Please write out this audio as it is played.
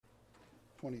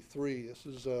23. This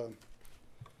is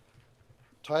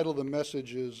title of the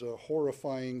message is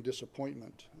Horrifying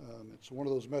Disappointment. It's one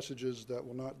of those messages that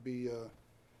will not be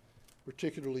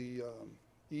particularly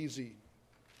easy,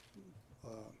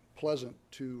 pleasant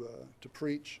to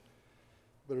preach,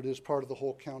 but it is part of the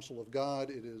whole counsel of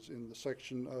God. It is in the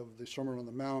section of the Sermon on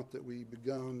the Mount that we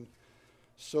begun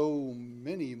so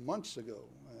many months ago,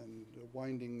 and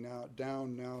winding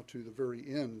down now to the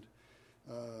very end.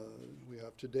 We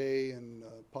have today and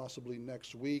possibly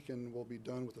next week, and we'll be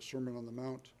done with the Sermon on the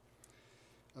Mount.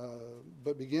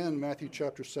 But begin Matthew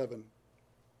chapter 7.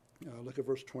 Look at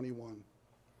verse 21,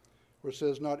 where it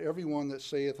says, "Not everyone that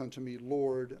saith unto me,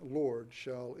 Lord, Lord,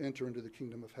 shall enter into the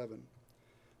kingdom of heaven,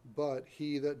 but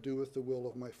he that doeth the will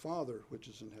of my Father which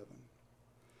is in heaven.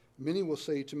 Many will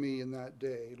say to me in that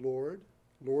day, Lord,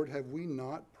 Lord, have we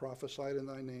not prophesied in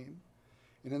thy name?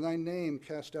 And in thy name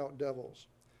cast out devils,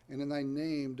 and in thy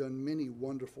name done many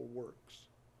wonderful works.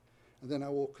 And then I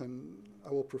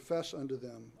will profess unto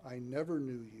them, I never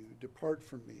knew you. Depart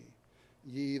from me,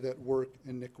 ye that work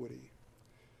iniquity."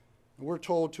 And we're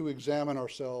told to examine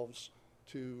ourselves,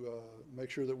 to make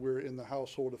sure that we're in the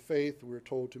household of faith. We're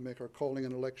told to make our calling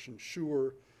and election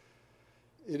sure.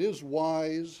 It is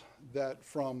wise that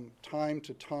from time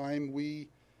to time we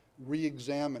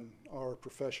re-examine our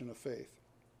profession of faith.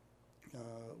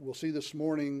 We'll see this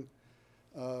morning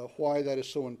why that is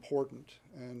so important.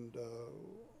 And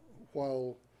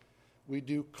while we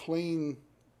do cling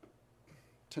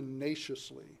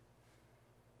tenaciously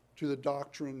to the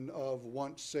doctrine of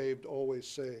once saved, always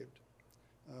saved,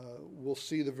 we'll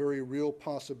see the very real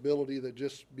possibility that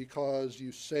just because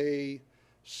you say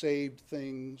saved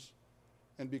things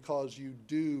and because you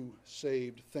do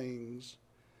saved things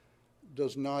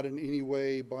does not in any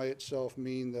way by itself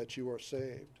mean that you are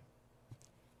saved.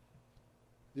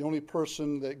 The only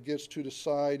person that gets to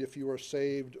decide if you are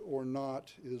saved or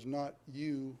not is not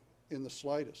you in the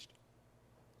slightest.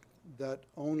 That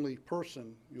only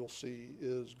person, you'll see,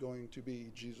 is going to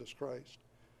be Jesus Christ.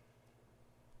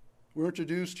 We're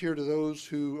introduced here to those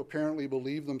who apparently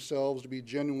believe themselves to be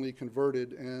genuinely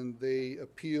converted, and they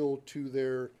appeal to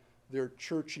their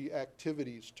churchy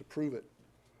activities to prove it.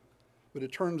 But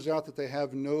it turns out that they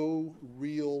have no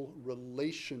real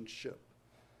relationship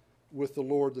with the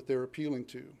Lord that they're appealing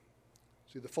to.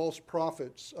 See, the false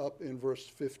prophets up in verse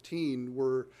 15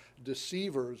 were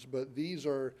deceivers, but these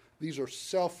are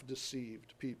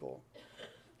self-deceived people.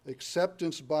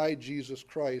 Acceptance by Jesus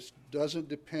Christ doesn't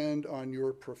depend on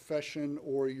your profession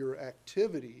or your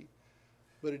activity,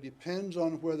 but it depends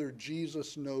on whether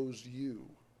Jesus knows you.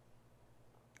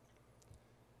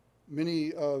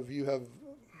 Many of you have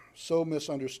so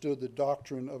misunderstood the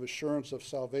doctrine of assurance of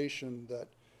salvation that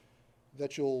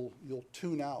you'll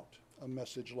tune out a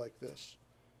message like this.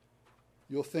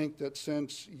 You'll think that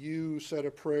since you said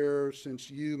a prayer,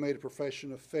 since you made a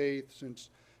profession of faith, since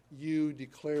you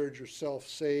declared yourself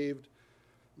saved,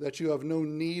 that you have no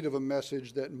need of a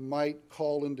message that might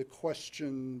call into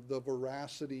question the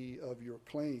veracity of your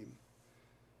claim.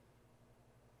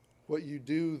 What you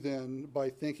do then by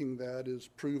thinking that is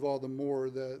prove all the more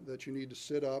that you need to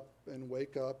sit up and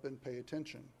wake up and pay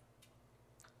attention.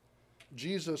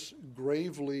 Jesus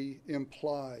gravely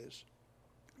implies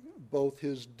both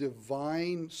his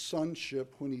divine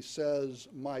sonship when he says,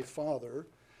 my Father,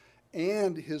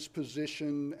 and his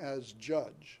position as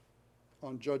judge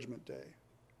on Judgment Day.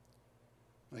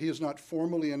 Now, he is not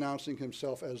formally announcing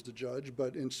himself as the judge,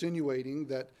 but insinuating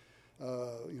that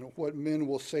what men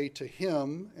will say to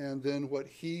him and then what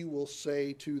he will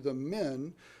say to the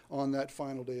men on that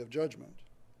final day of judgment.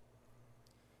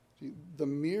 See, the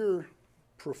mere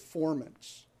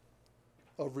performance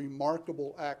of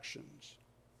remarkable actions,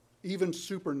 even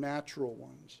supernatural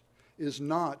ones, is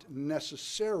not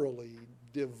necessarily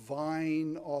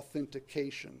divine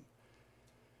authentication.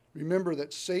 Remember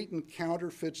that Satan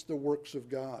counterfeits the works of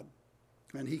God,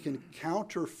 and he can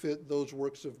counterfeit those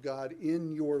works of God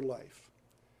in your life.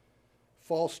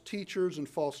 False teachers and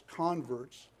false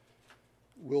converts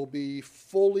will be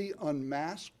fully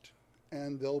unmasked,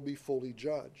 and they'll be fully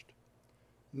judged.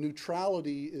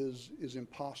 Neutrality is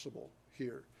impossible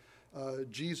here.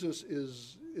 Jesus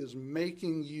is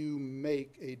making you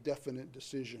make a definite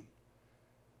decision.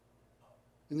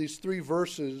 In these 3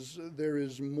 verses, there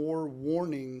is more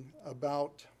warning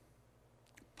about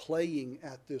playing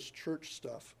at this church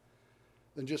stuff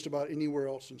than just about anywhere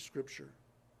else in Scripture.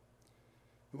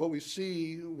 What we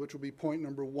see, which will be point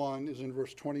number 1, is in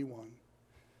verse 21,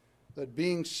 that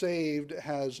being saved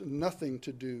has nothing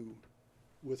to do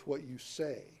with what you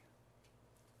say.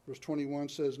 Verse 21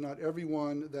 says, "Not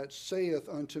everyone that saith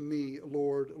unto me,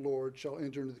 Lord, Lord, shall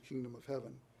enter into the kingdom of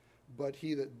heaven, but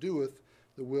he that doeth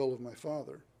the will of my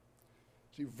Father.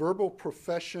 See, verbal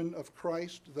profession of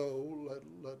Christ, though,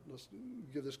 let's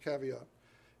give this caveat,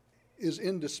 is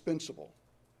indispensable,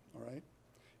 all right?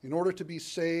 In order to be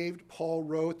saved, Paul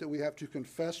wrote that we have to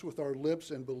confess with our lips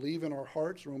and believe in our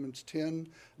hearts. Romans 10,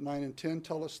 9 and 10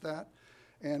 tell us that.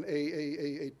 And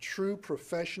a true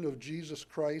profession of Jesus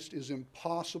Christ is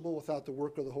impossible without the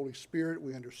work of the Holy Spirit.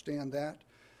 We understand that.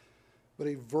 But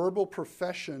a verbal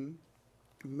profession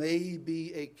may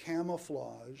be a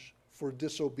camouflage for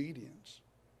disobedience.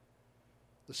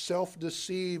 The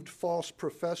self-deceived false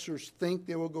professors think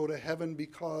they will go to heaven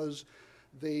because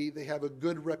they have a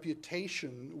good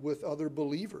reputation with other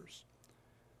believers.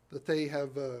 That they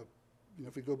have,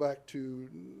 if we go back to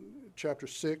chapter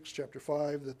 6, chapter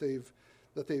 5, that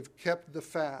they've kept the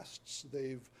fasts,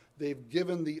 they've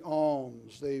given the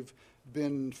alms, they've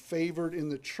been favored in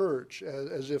the church,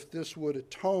 as if this would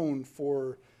atone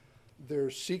for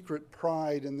their secret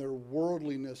pride and their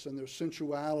worldliness and their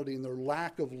sensuality and their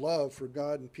lack of love for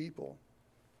God and people.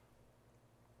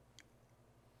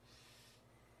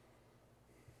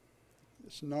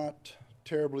 It's not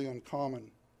terribly uncommon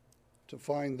to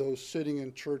find those sitting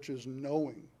in churches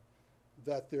knowing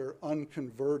that they're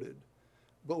unconverted,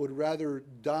 but would rather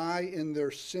die in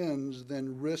their sins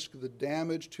than risk the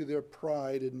damage to their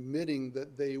pride admitting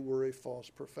that they were a false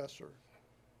professor.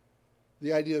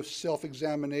 The idea of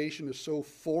self-examination is so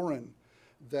foreign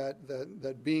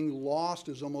that being lost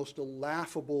is almost a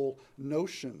laughable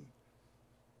notion.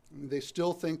 I mean, they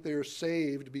still think they are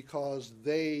saved because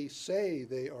they say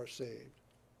they are saved.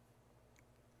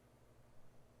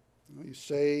 You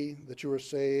say that you are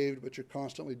saved, but you're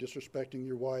constantly disrespecting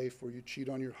your wife, or you cheat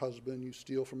on your husband, you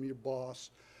steal from your boss,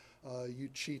 you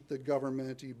cheat the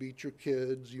government, you beat your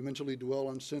kids, you mentally dwell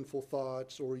on sinful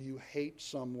thoughts, or you hate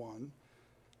someone.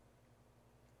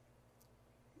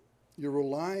 You're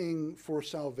relying for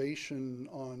salvation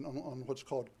on what's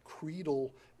called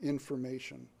creedal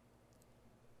information,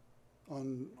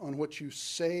 on what you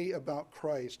say about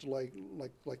Christ,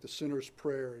 like the sinner's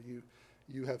prayer.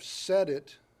 You have said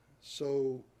it,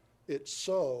 so it's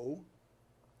so.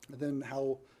 And then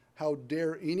how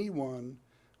dare anyone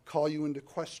call you into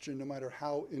question, no matter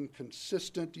how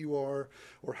inconsistent you are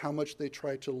or how much they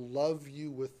try to love you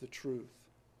with the truth.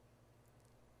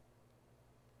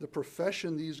 The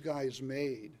profession these guys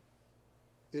made,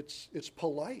 it's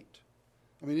polite.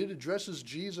 I mean, it addresses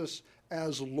Jesus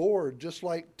as Lord, just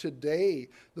like today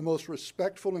the most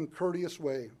respectful and courteous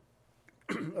way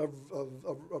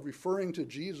of referring to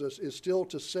Jesus is still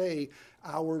to say,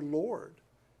 our Lord.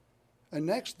 And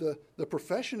next, the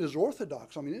profession is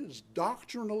orthodox. I mean, it is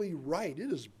doctrinally right.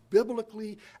 It is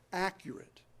biblically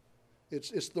accurate.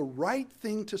 It's the right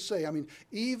thing to say. I mean,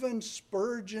 even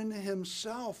Spurgeon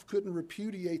himself couldn't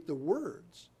repudiate the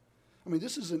words. I mean,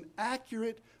 this is an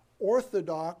accurate,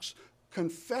 orthodox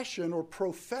confession or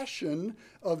profession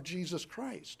of Jesus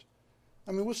Christ.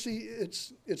 I mean, we'll see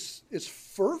it's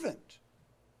fervent.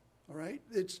 All right?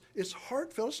 It's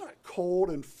heartfelt. It's not cold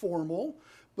and formal,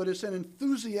 but it's an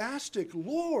enthusiastic,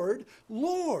 Lord,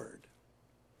 Lord.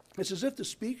 It's as if the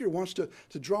speaker wants to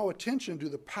draw attention to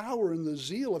the power and the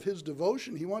zeal of his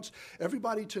devotion. He wants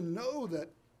everybody to know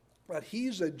that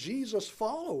he's a Jesus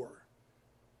follower.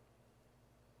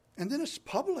 And then it's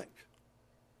public.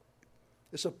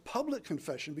 It's a public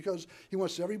confession because he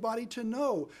wants everybody to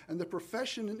know. And the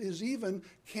profession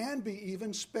can be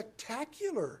even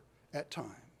spectacular at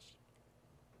times.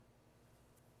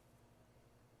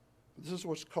 This is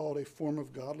what's called a form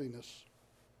of godliness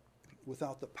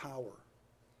without the power.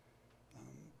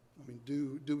 I mean,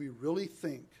 do we really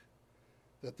think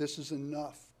that this is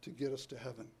enough to get us to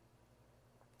heaven?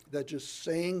 That just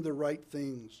saying the right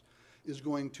things is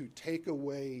going to take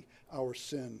away our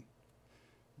sin?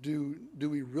 Do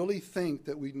we really think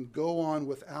that we can go on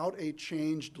without a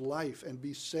changed life and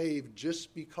be saved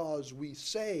just because we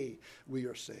say we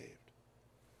are saved?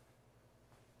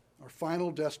 Our final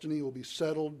destiny will be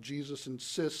settled, Jesus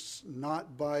insists,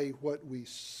 not by what we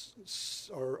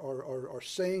are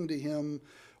saying to him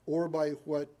or by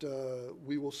what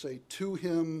we will say to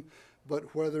him,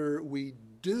 but whether we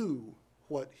do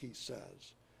what he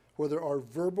says, whether our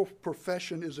verbal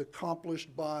profession is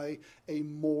accomplished by a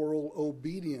moral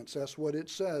obedience. That's what it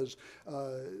says.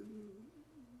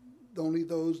 Only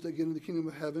those that get into the kingdom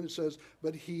of heaven, it says,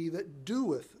 but he that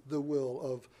doeth the will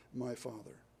of my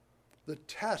Father. The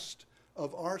test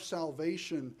of our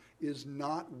salvation is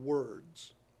not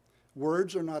words.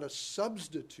 Words are not a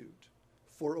substitute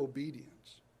for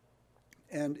obedience.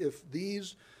 And if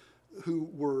these who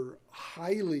were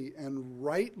highly and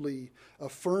rightly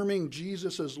affirming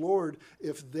Jesus as Lord,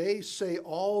 if they say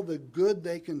all the good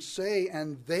they can say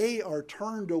and they are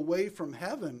turned away from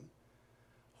heaven,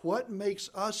 what makes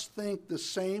us think the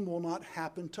same will not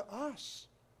happen to us?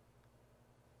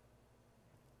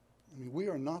 I mean, we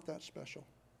are not that special.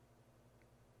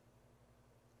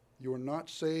 You are not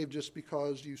saved just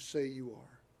because you say you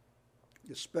are,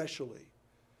 especially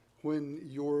when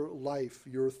your life,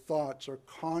 your thoughts are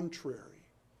contrary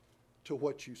to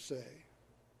what you say.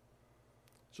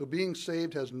 So being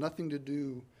saved has nothing to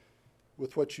do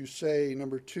with what you say.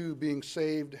 Number two, being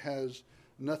saved has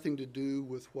nothing to do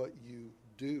with what you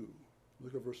do.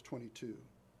 Look at verse 22.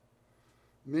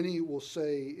 Many will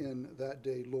say in that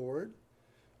day, Lord,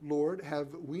 Lord, have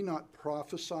we not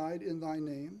prophesied in thy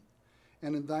name,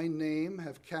 and in thy name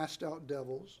have cast out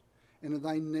devils, and in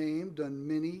thy name done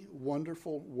many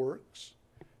wonderful works?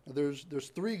 Now there's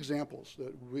three examples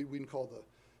that we can call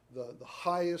the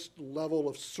highest level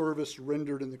of service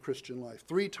rendered in the Christian life.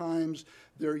 3 times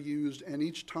they're used, and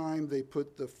each time they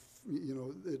put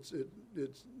it's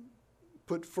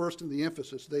put first in the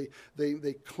emphasis.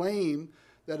 They claim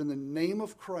that in the name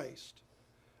of Christ,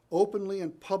 openly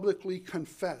and publicly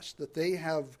confess that they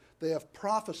have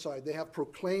prophesied, they have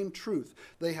proclaimed truth,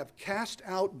 they have cast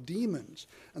out demons,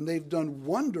 and they've done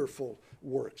wonderful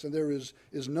works. And there is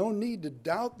no need to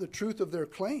doubt the truth of their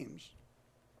claims.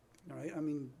 All right? I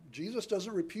mean, Jesus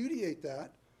doesn't repudiate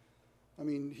that. I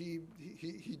mean,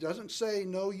 he doesn't say,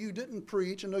 no, you didn't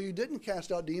preach, and no, you didn't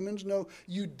cast out demons, no,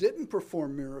 you didn't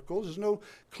perform miracles. There's no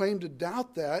claim to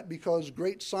doubt that, because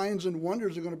great signs and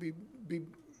wonders are going to be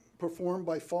performed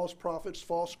by false prophets,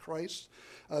 false Christs.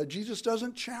 Jesus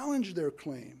doesn't challenge their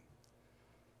claim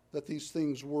that these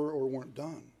things were or weren't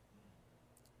done.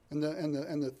 And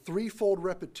the threefold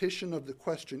repetition of the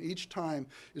question each time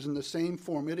is in the same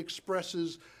form. It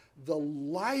expresses the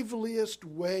liveliest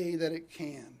way that it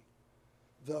can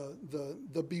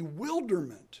the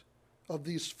bewilderment of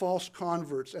these false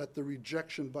converts at the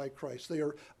rejection by Christ. They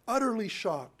are utterly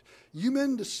shocked. You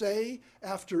mean to say,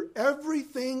 after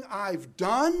everything I've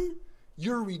done,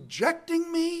 you're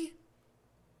rejecting me?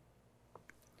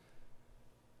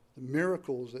 The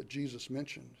miracles that Jesus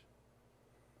mentioned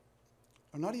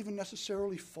are not even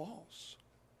necessarily false.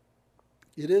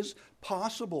 It is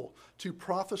possible to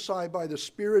prophesy by the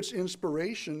Spirit's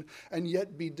inspiration and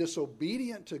yet be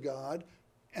disobedient to God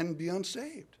and be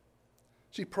unsaved.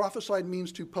 See, prophesied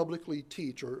means to publicly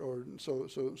teach,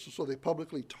 so they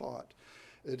publicly taught.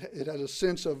 It has a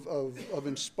sense of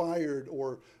inspired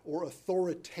or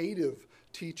authoritative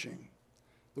teaching.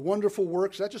 The wonderful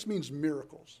works, that just means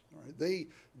miracles. All right?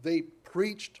 They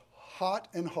preached hot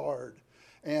and hard,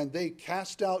 and they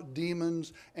cast out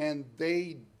demons, and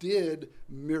they did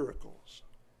miracles.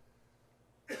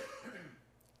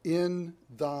 In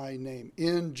thy name,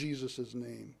 in Jesus'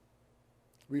 name.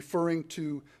 Referring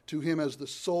to him as the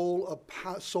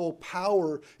sole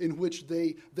power in which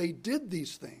they did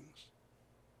these things.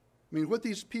 I mean, what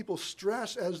these people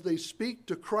stress as they speak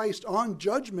to Christ on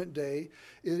Judgment Day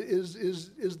is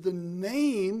the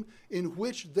name in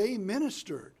which they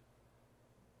ministered.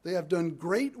 They have done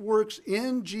great works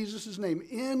in Jesus' name,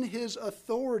 in his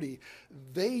authority.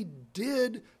 They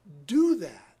did do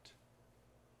that.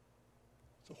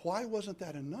 So why wasn't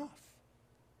that enough?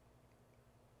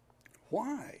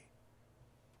 Why?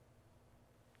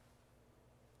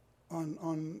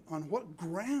 On what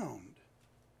ground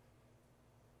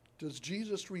does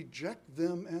Jesus reject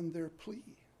them and their plea?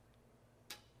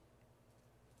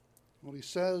 Well, he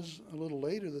says a little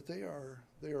later that they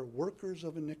are workers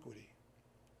of iniquity.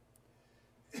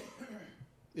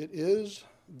 It is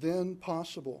then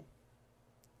possible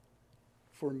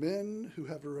for men who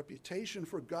have a reputation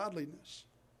for godliness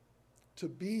to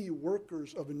be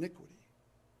workers of iniquity.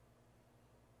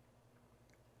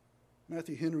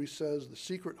 Matthew Henry says, the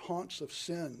secret haunts of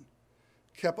sin,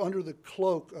 kept under the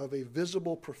cloak of a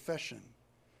visible profession,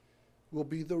 will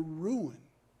be the ruin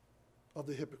of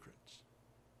the hypocrites.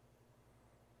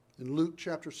 In Luke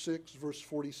chapter 6, verse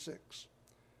 46,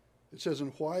 it says,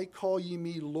 and why call ye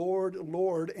me Lord,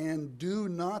 Lord, and do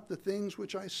not the things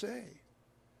which I say?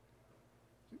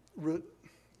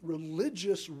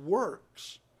 Religious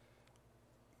works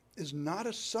is not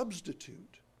a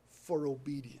substitute for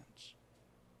obedience.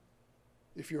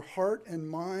 If your heart and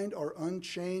mind are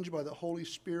unchanged by the Holy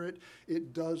Spirit,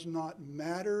 it does not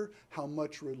matter how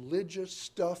much religious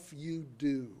stuff you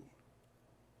do.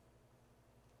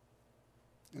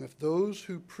 And if those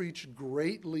who preach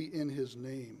greatly in his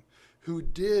name, who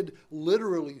did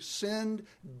literally send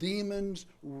demons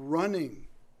running,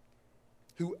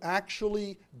 who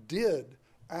actually did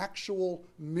actual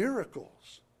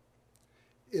miracles,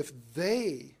 if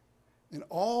they and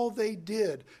all they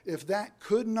did, if that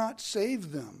could not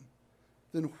save them,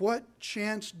 then what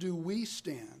chance do we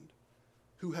stand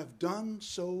who have done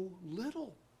so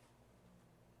little?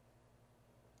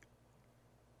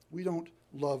 We don't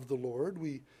love the Lord.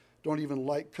 We don't even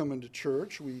like coming to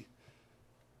church. We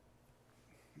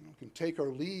can take or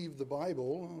leave the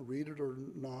Bible, read it or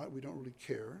not. We don't really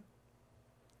care.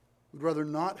 We'd rather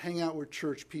not hang out with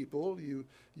church people. You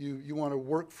want to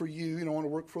work for you. You don't want to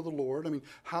work for the Lord. I mean,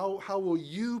 how will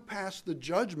you pass the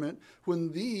judgment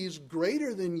when these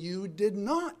greater than you did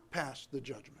not pass the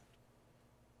judgment?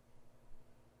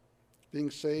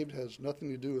 Being saved has nothing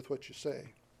to do with what you say.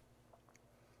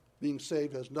 Being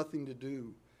saved has nothing to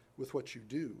do with what you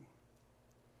do.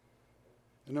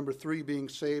 And number 3, being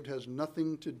saved has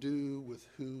nothing to do with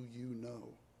who you know.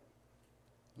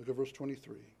 Look at verse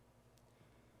 23.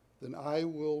 Then I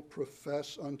will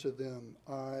profess unto them,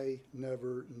 I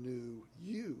never knew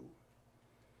you.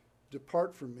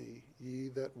 Depart from me, ye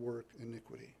that work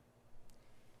iniquity.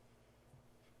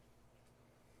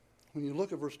 When you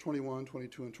look at verse 21,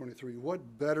 22, and 23,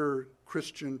 what better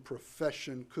Christian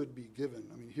profession could be given?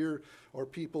 I mean, here are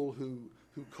people who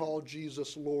call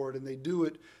Jesus Lord, and they do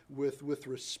it with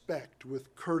respect,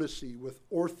 with courtesy, with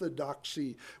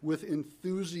orthodoxy, with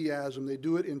enthusiasm. They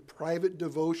do it in private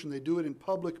devotion. They do it in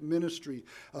public ministry.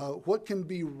 What can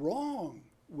be wrong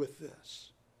with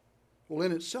this? Well,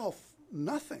 in itself,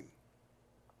 nothing.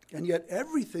 And yet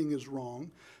everything is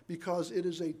wrong because it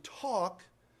is a talk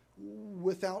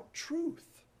without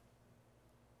truth.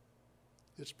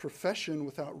 It's profession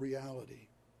without reality.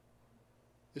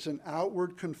 It's an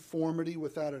outward conformity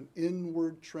without an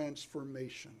inward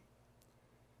transformation.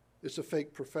 It's a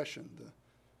fake profession,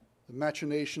 the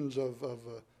machinations of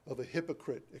a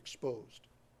hypocrite exposed.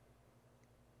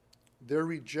 Their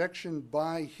rejection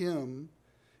by him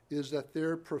is that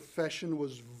their profession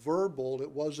was verbal, it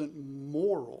wasn't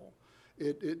moral.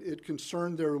 It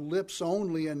concerned their lips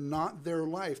only and not their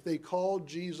life. They called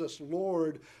Jesus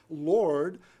Lord,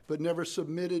 Lord, but never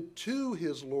submitted to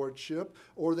his lordship,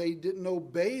 or they didn't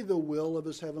obey the will of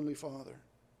his heavenly Father.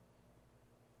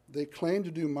 They claimed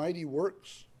to do mighty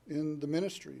works in the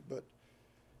ministry, but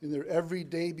in their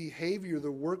everyday behavior,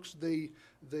 the works they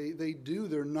do,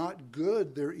 they're not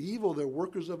good, they're evil, they're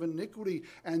workers of iniquity,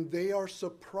 and they are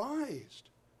surprised.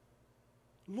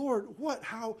 Lord, what?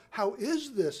 How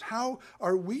is this? How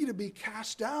are we to be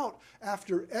cast out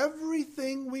after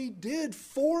everything we did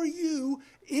for you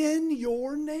in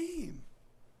your name?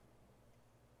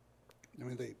 I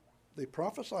mean, they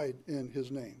prophesied in his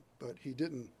name, but he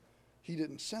didn't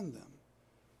send them.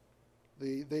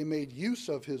 They made use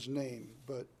of his name,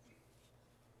 but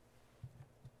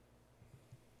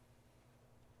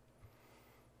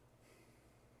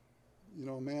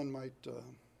a man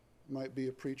might be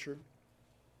a preacher,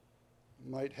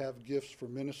 might have gifts for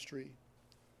ministry,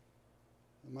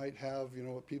 might have,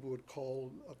 what people would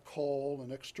call a call,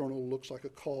 an external looks like a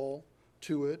call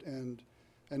to it, and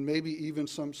maybe even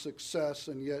some success,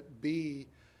 and yet be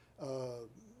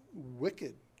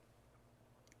wicked.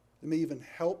 They may even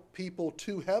help people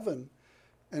to heaven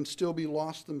and still be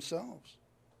lost themselves.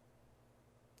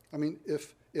 I mean,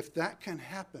 if that can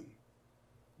happen,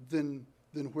 then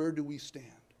where do we stand?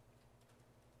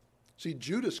 See,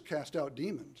 Judas cast out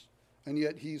demons, and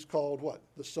yet he's called what?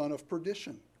 The son of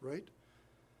perdition, right?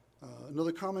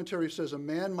 Another commentary says a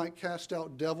man might cast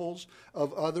out devils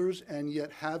of others and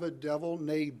yet have a devil,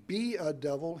 nay, be a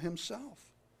devil himself.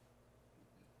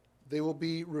 They will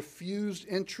be refused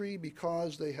entry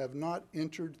because they have not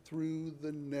entered through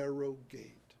the narrow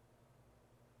gate.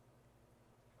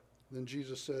 Then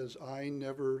Jesus says, I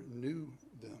never knew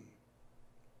them.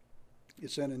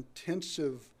 It's an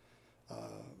intensive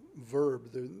verb.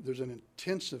 There's an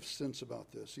intensive sense about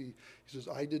this. He says,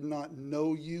 I did not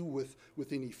know you with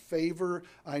any favor.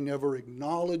 I never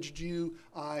acknowledged you.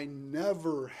 I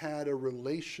never had a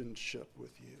relationship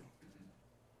with you.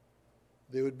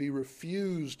 They would be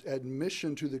refused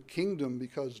admission to the kingdom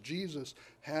because Jesus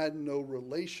had no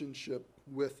relationship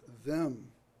with them.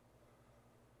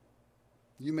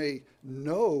 You may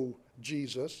know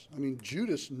Jesus. I mean,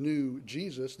 Judas knew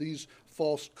Jesus. These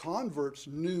false converts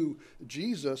knew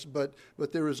Jesus, but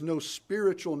there is no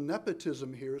spiritual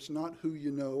nepotism here. It's not who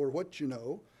you know or what you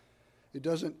know. It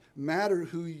doesn't matter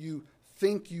who you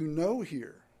think you know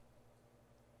here.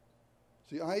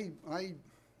 See,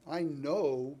 I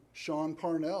know Sean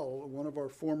Parnell, one of our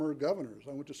former governors.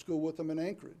 I went to school with him in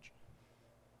Anchorage.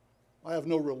 I have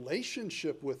no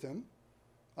relationship with him.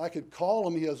 I could call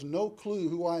him. He has no clue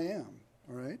who I am.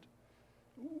 All right?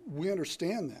 We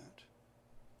understand that.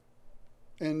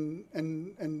 And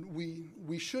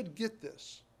we should get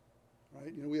this.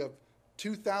 right? You know, we have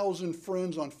 2,000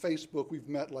 friends on Facebook. We've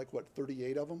met like, what,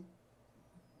 38 of them?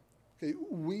 Okay,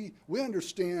 we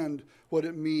understand what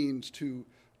it means to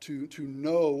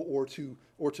know or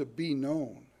to be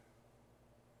known.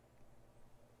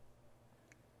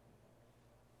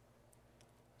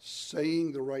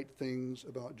 Saying the right things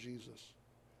about Jesus.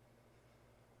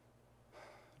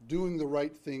 Doing the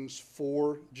right things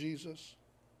for Jesus.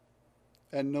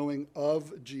 And knowing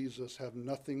of Jesus have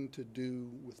nothing to do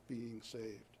with being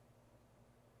saved.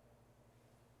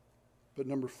 But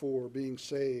number 4, being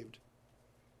saved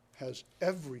has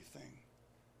everything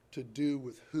to do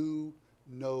with who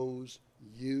knows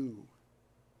you.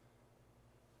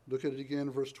 Look at it again,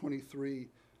 verse 23.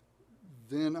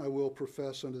 Then I will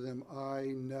profess unto them,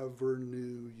 I never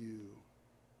knew you.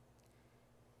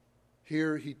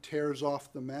 Here he tears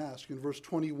off the mask. In verse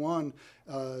 21,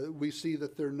 we see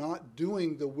that they're not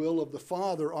doing the will of the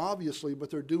Father, obviously, but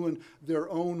they're doing their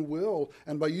own will.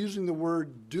 And by using the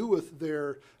word doeth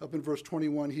there up in verse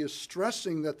 21, he is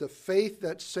stressing that the faith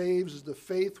that saves is the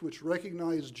faith which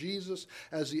recognizes Jesus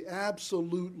as the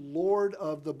absolute Lord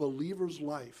of the believer's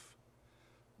life.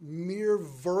 Mere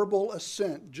verbal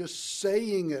assent, just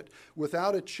saying it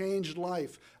without a changed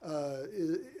life,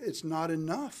 it's not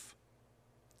enough.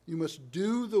 You must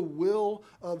do the will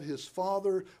of his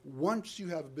Father once you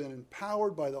have been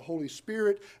empowered by the Holy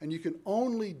Spirit, and you can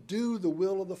only do the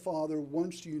will of the Father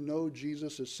once you know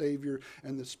Jesus as Savior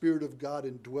and the Spirit of God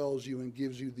indwells you and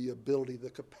gives you the ability, the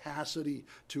capacity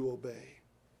to obey.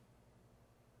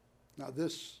 Now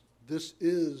this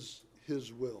is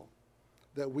his will,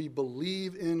 that we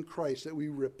believe in Christ, that we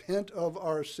repent of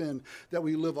our sin, that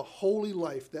we live a holy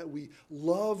life, that we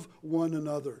love one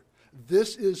another.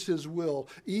 This is his will,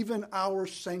 even our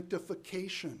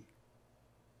sanctification.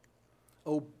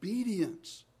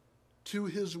 Obedience to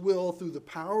his will through the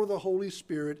power of the Holy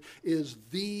Spirit is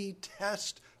the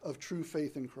test of true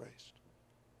faith in Christ.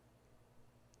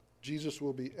 Jesus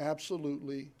will be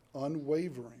absolutely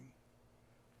unwavering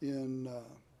in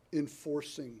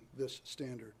enforcing this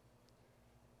standard.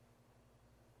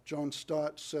 John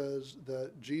Stott says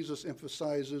that Jesus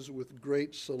emphasizes with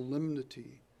great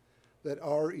solemnity that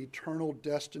our eternal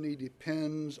destiny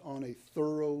depends on a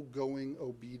thoroughgoing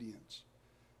obedience.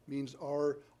 It means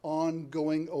our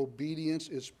ongoing obedience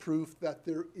is proof that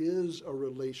there is a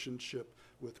relationship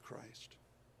with Christ.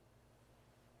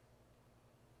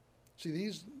 See,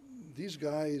 these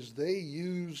guys, they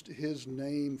used his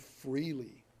name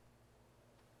freely.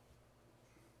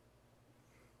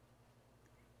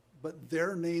 But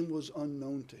their name was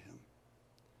unknown to him.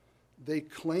 They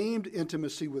claimed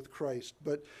intimacy with Christ,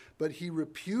 but he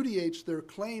repudiates their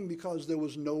claim because there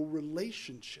was no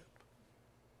relationship.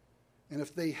 And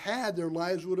if they had, their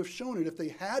lives would have shown it. If they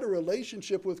had a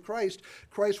relationship with Christ,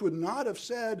 Christ would not have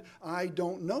said, I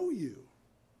don't know you.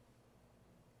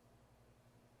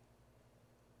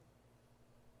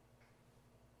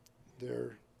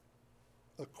 Their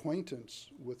acquaintance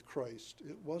with Christ,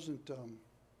 it wasn't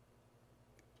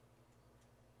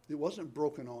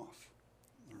broken off.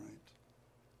 All right.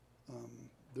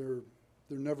 There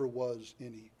never was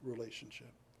any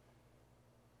relationship.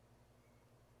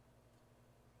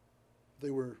 They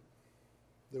were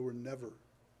never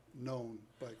known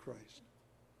by Christ.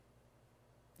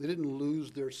 They didn't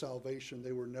lose their salvation.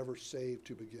 They were never saved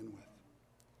to begin with.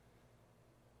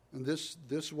 And this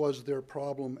was their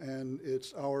problem, and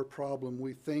it's our problem.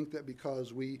 We think that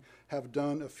because we have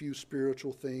done a few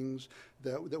spiritual things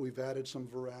that we've added some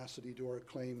veracity to our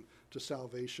claim to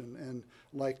salvation. And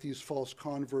like these false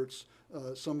converts,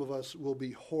 some of us will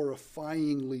be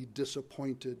horrifyingly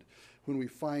disappointed when we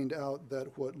find out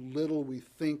that what little we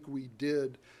think we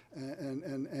did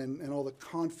and all the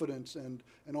confidence and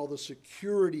all the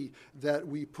security that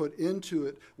we put into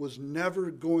it was never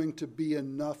going to be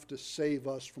enough to save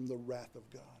us from the wrath of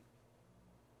God.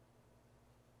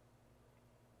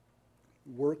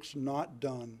 Works not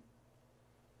done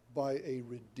by a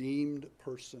redeemed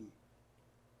person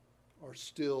are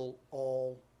still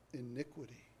all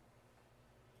iniquity.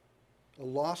 A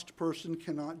lost person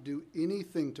cannot do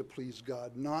anything to please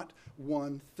God, not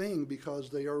one thing, because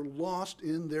they are lost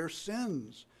in their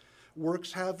sins.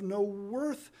 Works have no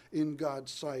worth in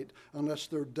God's sight unless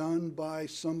they're done by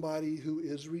somebody who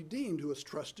is redeemed, who has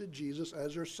trusted Jesus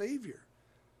as their Savior.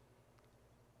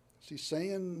 See,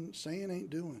 saying ain't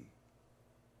doing.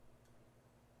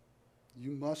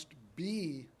 You must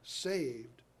be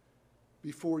saved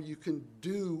before you can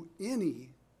do any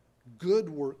good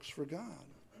works for God.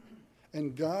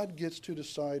 And God gets to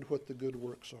decide what the good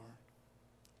works are.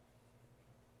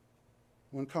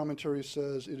 One commentary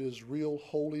says it is real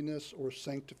holiness or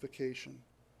sanctification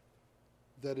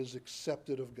that is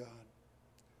accepted of God.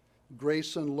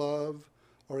 Grace and love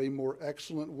are a more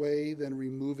excellent way than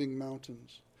removing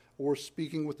mountains or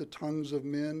speaking with the tongues of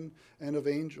men and of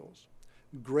angels.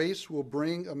 Grace will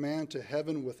bring a man to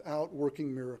heaven without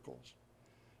working miracles,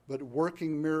 but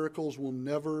working miracles will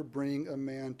never bring a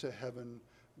man to heaven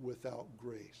without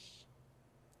grace.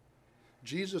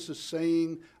 Jesus is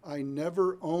saying, I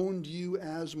never owned you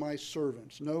as my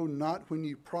servants. No, not when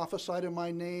you prophesied in my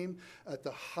name, at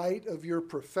the height of your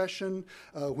profession,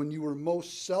 when you were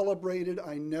most celebrated,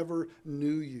 I never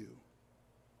knew you.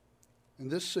 And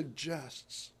this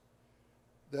suggests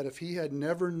that if he had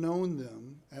never known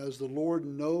them as the Lord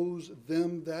knows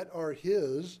them that are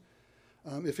his,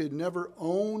 if he had never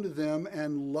owned them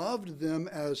and loved them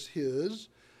as his,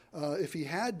 if he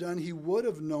had done, he would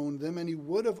have known them and he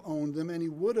would have owned them and he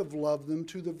would have loved them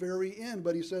to the very end.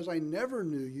 But he says, I never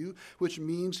knew you, which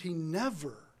means he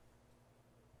never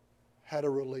had a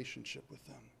relationship with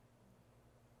them.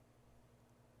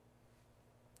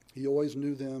 He always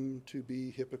knew them to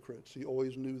be hypocrites. He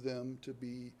always knew them to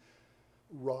be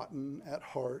rotten at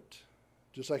heart,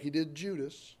 just like he did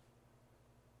Judas.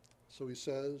 So he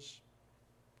says,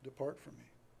 depart from me.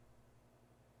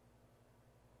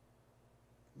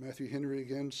 Matthew Henry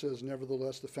again says,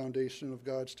 nevertheless, the foundation of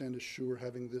God standeth sure,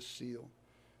 having this seal.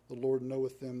 The Lord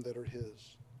knoweth them that are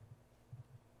his.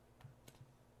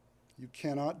 You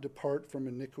cannot depart from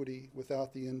iniquity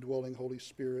without the indwelling Holy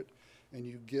Spirit, and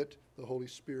you get the Holy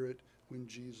Spirit when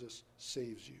Jesus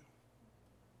saves you.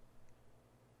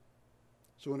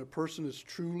 So when a person is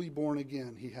truly born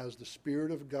again, he has the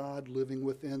Spirit of God living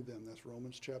within them. That's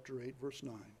Romans chapter 8, verse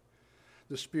 9.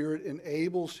 The Spirit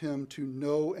enables him to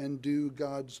know and do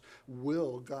God's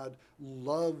will. God's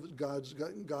love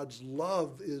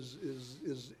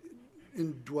is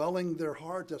indwelling their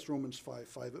heart. That's Romans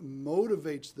 5:5. It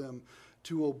motivates them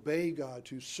to obey God,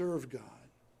 to serve God.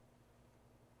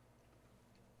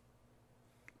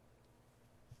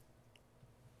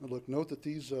 Now look, note that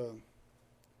these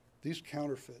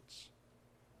counterfeits,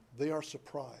 they are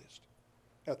surprised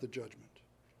at the judgment.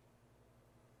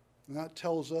 And that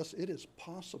tells us it is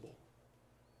possible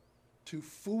to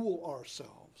fool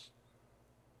ourselves.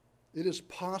 It is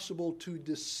possible to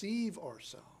deceive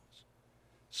ourselves.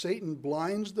 Satan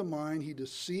blinds the mind. He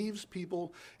deceives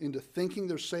people into thinking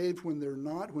they're saved when they're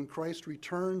not. When Christ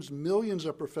returns, millions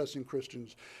of professing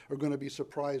Christians are going to be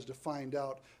surprised to find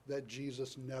out that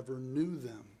Jesus never knew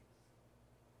them.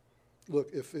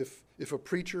 Look, if a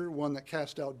preacher, one that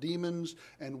cast out demons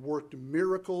and worked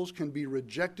miracles, can be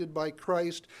rejected by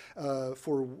Christ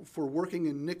for working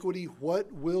iniquity,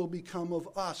 what will become of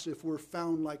us if we're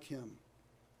found like him?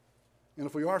 And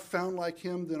if we are found like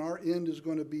him, then our end is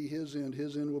going to be his end.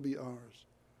 His end will be ours.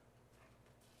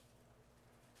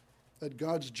 At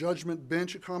God's judgment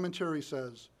bench, a commentary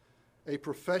says, a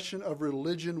profession of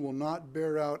religion will not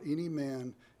bear out any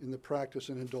man in the practice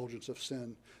and indulgence of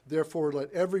sin. Therefore,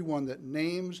 let everyone that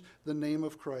names the name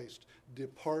of Christ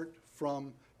depart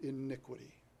from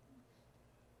iniquity.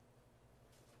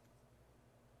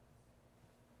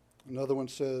 Another one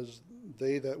says,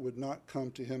 they that would not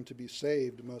come to him to be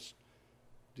saved must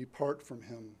depart from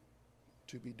him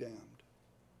to be damned.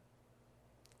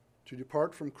 To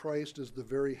depart from Christ is the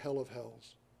very hell of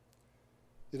hells.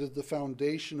 It is the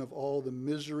foundation of all the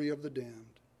misery of the damned.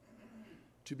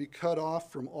 To be cut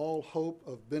off from all hope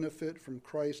of benefit from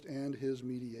Christ and his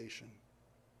mediation.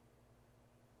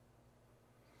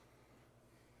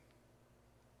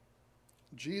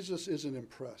 Jesus isn't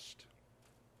impressed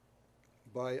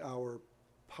by our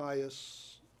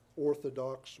pious,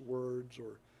 orthodox words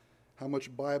or how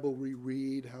much Bible we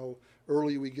read, how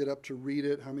early we get up to read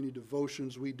it, how many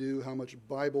devotions we do, how much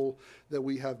Bible that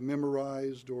we have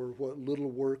memorized, or what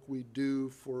little work we do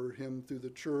for him through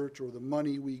the church, or the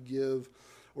money we give,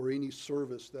 or any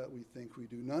service that we think we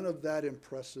do. None of that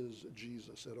impresses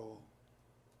Jesus at all.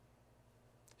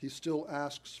 He still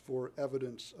asks for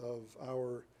evidence of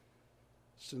our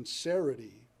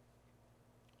sincerity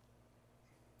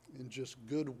in just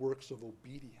good works of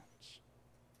obedience.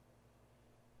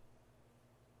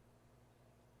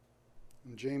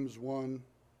 In James 1,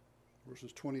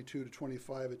 verses 22 to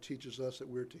 25, it teaches us that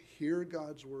we're to hear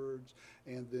God's words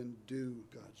and then do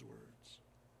God's words.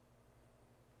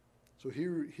 So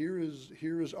here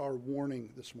is our warning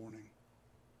this morning,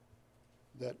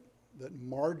 that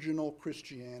marginal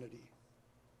Christianity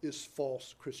is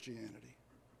false Christianity.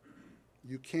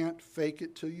 You can't fake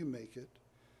it till you make it.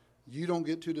 You don't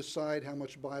get to decide how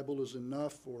much Bible is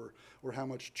enough, or how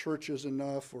much church is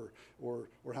enough, or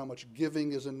how much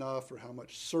giving is enough, or how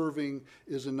much serving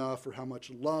is enough, or how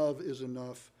much love is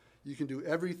enough. You can do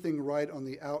everything right on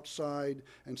the outside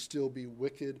and still be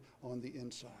wicked on the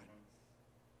inside.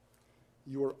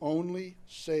 You are only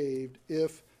saved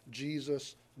if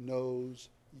Jesus knows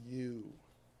you.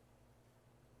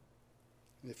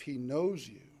 And if he knows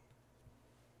you,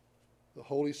 the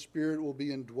Holy Spirit will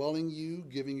be indwelling you,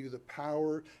 giving you the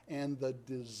power and the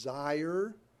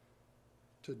desire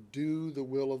to do the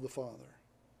will of the Father.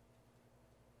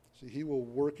 See, he will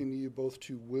work in you both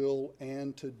to will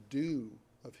and to do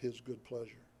of his good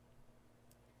pleasure.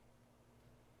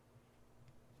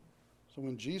 So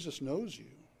when Jesus knows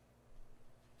you,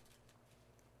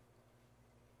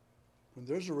 when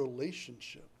there's a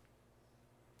relationship,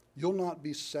 you'll not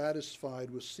be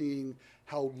satisfied with seeing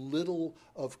how little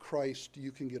of Christ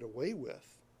you can get away with.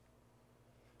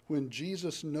 When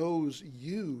Jesus knows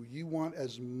you, you want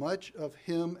as much of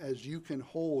him as you can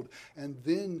hold, and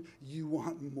then you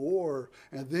want more,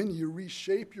 and then you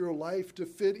reshape your life to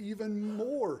fit even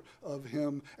more of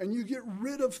him, and you get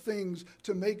rid of things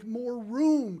to make more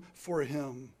room for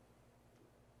him.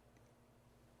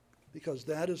 Because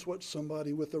that is what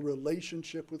somebody with a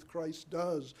relationship with Christ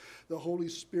does. The Holy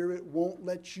Spirit won't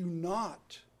let you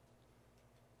not.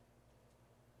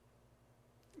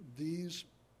 These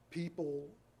people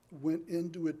went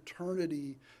into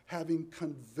eternity having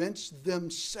convinced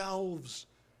themselves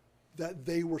that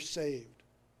they were saved.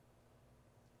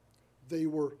 They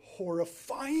were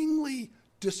horrifyingly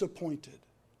disappointed.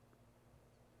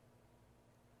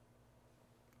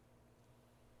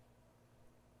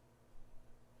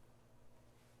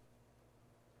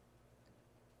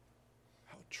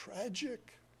 How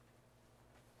tragic.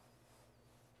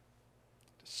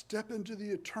 Step into the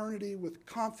eternity with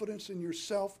confidence in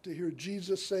yourself to hear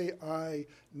Jesus say, I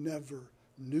never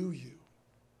knew you.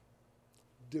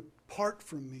 Depart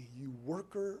from me, you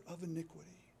worker of iniquity.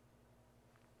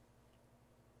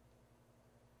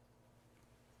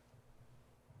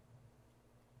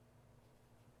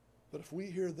 But if we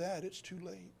hear that, it's too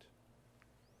late.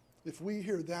 If we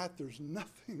hear that, there's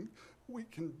nothing we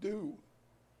can do.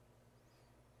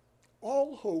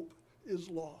 All hope is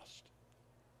lost.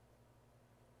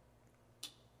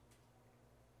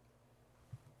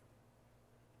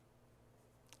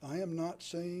 I am not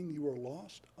saying you are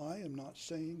lost. I am not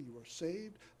saying you are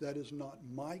saved. That is not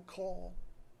my call.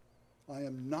 I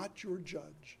am not your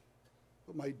judge.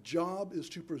 But my job is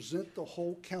to present the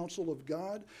whole counsel of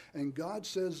God. And God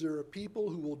says there are people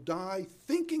who will die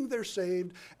thinking they're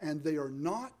saved, and they are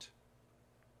not.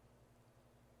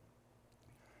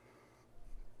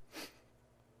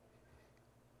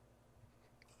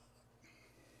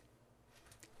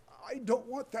 I don't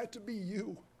want that to be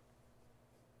you.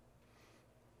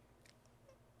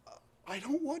 I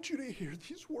don't want you to hear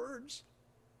these words.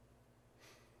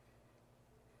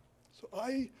 So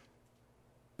I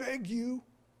beg you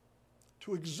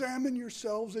to examine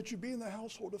yourselves that you be in the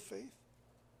household of faith.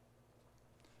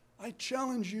 I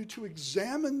challenge you to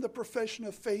examine the profession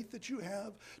of faith that you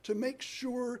have to make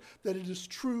sure that it is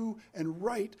true and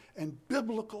right and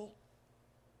biblical,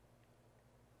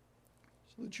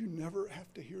 so that you never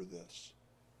have to hear this.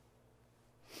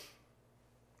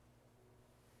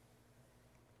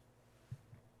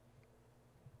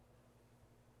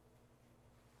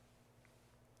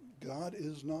 God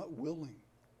is not willing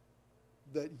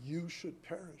that you should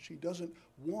perish. He doesn't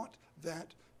want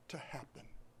that to happen.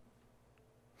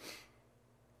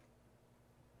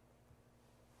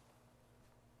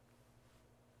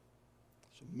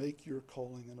 So make your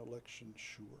calling and election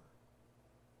sure.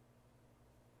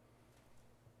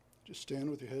 Just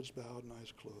stand with your heads bowed and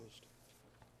eyes closed.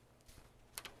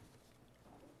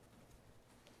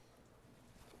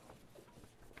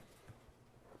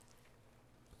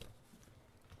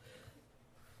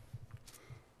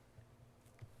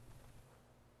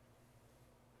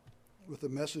 With a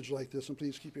message like this, and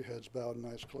please keep your heads bowed and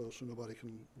eyes closed so nobody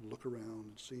can look around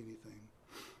and see anything.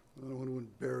 I don't want to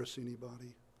embarrass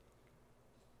anybody.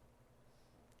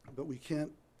 But we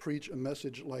can't preach a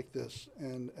message like this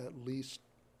and at least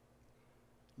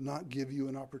not give you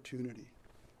an opportunity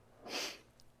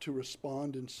to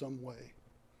respond in some way.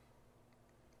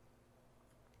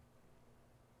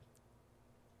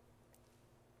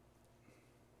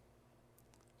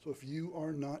 So if you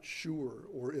are not sure,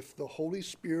 or if the Holy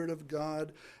Spirit of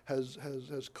God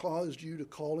has caused you to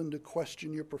call into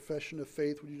question your profession of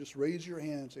faith, would you just raise your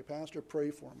hand and say, Pastor, pray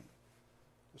for me?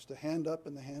 Just a hand up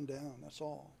and the hand down, that's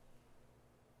all.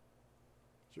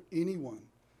 Is there anyone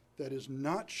that is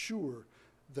not sure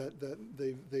that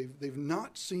they've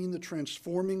not seen the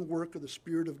transforming work of the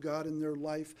Spirit of God in their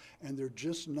life, and they're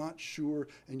just not sure,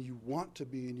 and you want to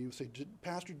be, and you say,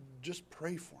 Pastor, just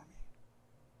pray for me?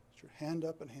 Your hand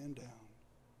up and hand down.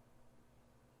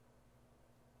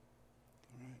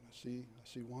 All right, I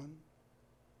see one.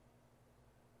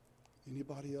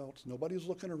 Anybody else? Nobody's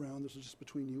looking around. This is just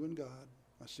between you and God.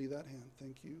 I see that hand.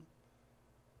 Thank you.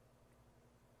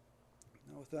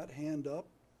 Now with that hand up,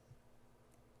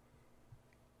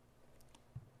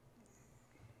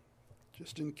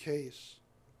 just in case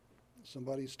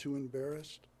somebody's too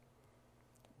embarrassed,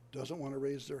 doesn't want to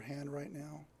raise their hand right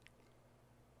now,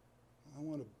 I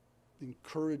want to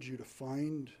encourage you to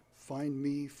find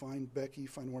me, find Becky,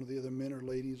 find one of the other men or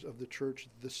ladies of the church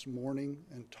this morning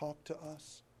and talk to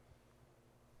us.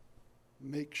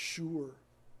 Make sure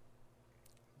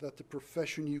that the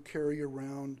profession you carry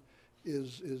around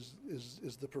is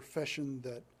the profession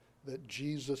that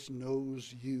Jesus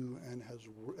knows you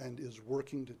and is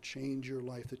working to change your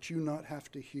life, that you not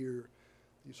have to hear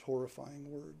these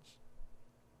horrifying words.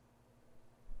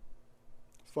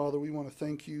 Father, we want to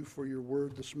thank you for your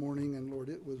word this morning, and Lord,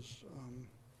 it was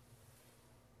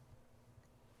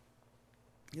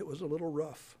a little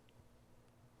rough.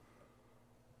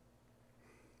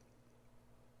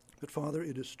 But Father,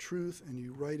 it is truth, and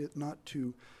you write it not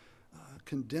to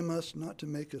condemn us, not to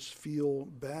make us feel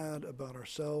bad about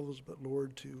ourselves, but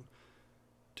Lord,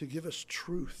 to give us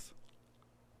truth.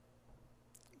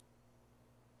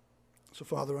 So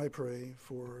Father, I pray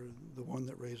for the one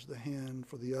that raised the hand,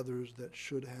 for the others that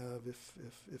should have,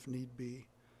 if need be,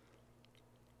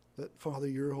 that Father,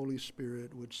 your Holy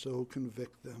Spirit would so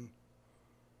convict them.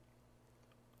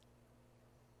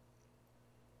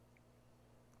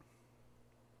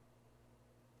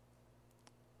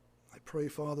 I pray,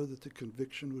 Father, that the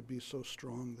conviction would be so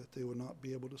strong that they would not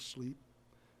be able to sleep,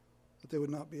 that they would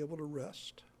not be able to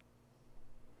rest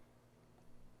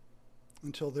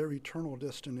until their eternal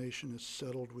destination is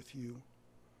settled with you.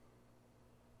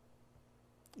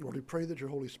 Lord, we pray that your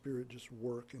Holy Spirit just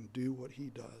work and do what he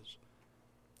does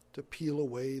to peel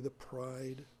away the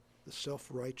pride, the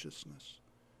self-righteousness,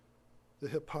 the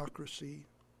hypocrisy,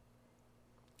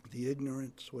 the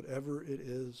ignorance, whatever it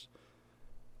is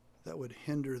that would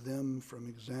hinder them from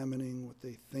examining what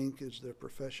they think is their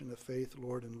profession of faith,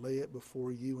 Lord, and lay it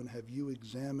before you and have you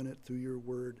examine it through your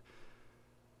word.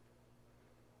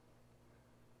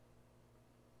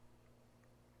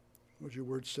 What your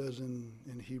word says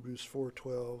in Hebrews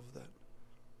 4:12,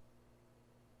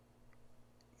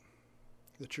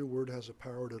 that your word has a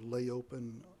power to lay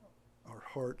open our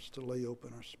hearts, to lay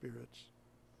open our spirits,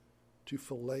 to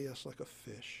fillet us like a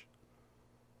fish,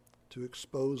 to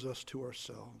expose us to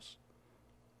ourselves.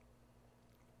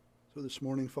 So this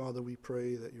morning, Father, we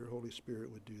pray that your Holy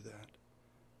Spirit would do that.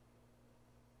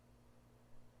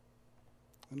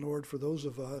 And Lord, for those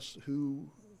of us who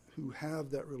have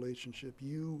that relationship,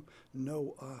 you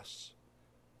know us.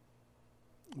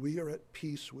 We are at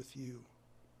peace with you.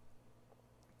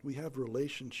 We have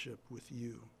relationship with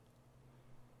you.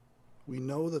 We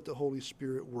know that the Holy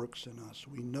Spirit works in us.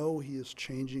 We know he is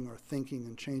changing our thinking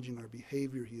and changing our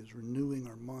behavior. He is renewing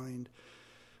our mind.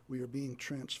 We are being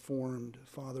transformed.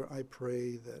 Father, I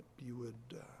pray that you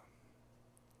would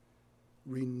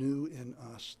renew in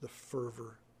us the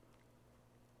fervor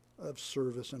of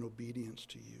service and obedience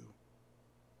to you.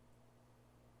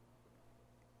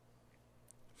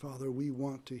 Father, we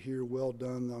want to hear, "Well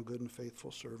done, thou good and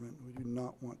faithful servant." We do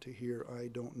not want to hear, "I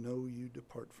don't know you,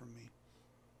 depart from me."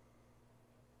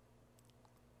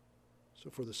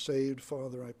 So for the saved,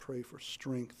 Father, I pray for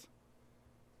strength.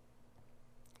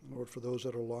 Lord, for those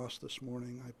that are lost this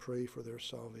morning, I pray for their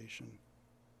salvation,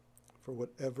 for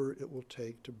whatever it will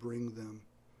take to bring them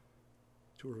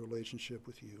to a relationship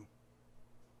with you.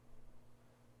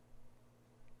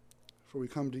 For we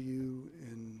come to you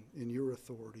in your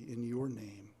authority, in your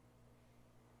name,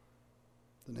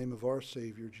 the name of our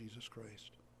Savior, Jesus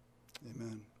Christ.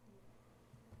 Amen.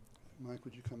 Mike,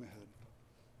 would you come ahead?